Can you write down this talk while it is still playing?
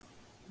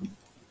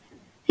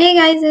Hey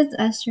guys, it's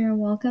Esther, and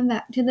welcome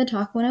back to the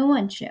Talk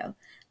 101 show.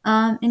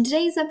 In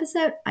today's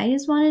episode, I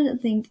just wanted to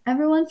thank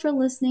everyone for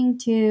listening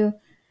to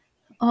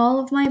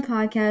all of my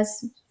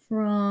podcasts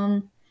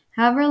from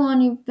however long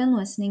you've been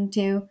listening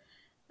to.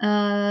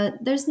 I'm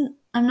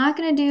not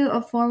gonna do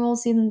a formal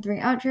season 3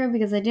 outro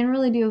because I didn't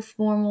really do a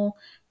formal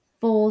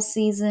full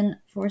season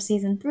for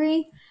season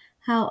 3.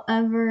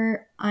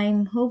 However,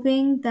 I'm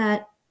hoping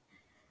that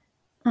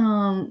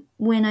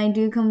when I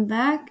do come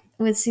back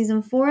with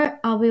season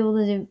 4, I'll be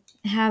able to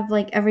have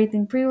like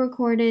everything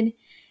pre-recorded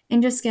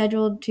and just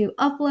scheduled to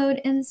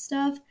upload and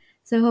stuff.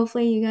 So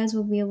hopefully you guys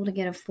will be able to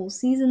get a full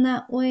season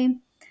that way.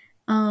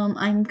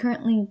 I'm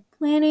currently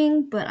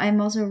planning, but I'm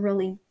also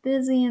really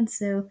busy, and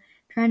so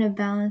trying to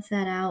balance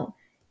that out,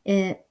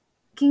 it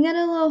can get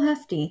a little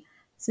hefty.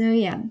 So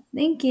yeah,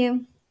 thank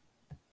you.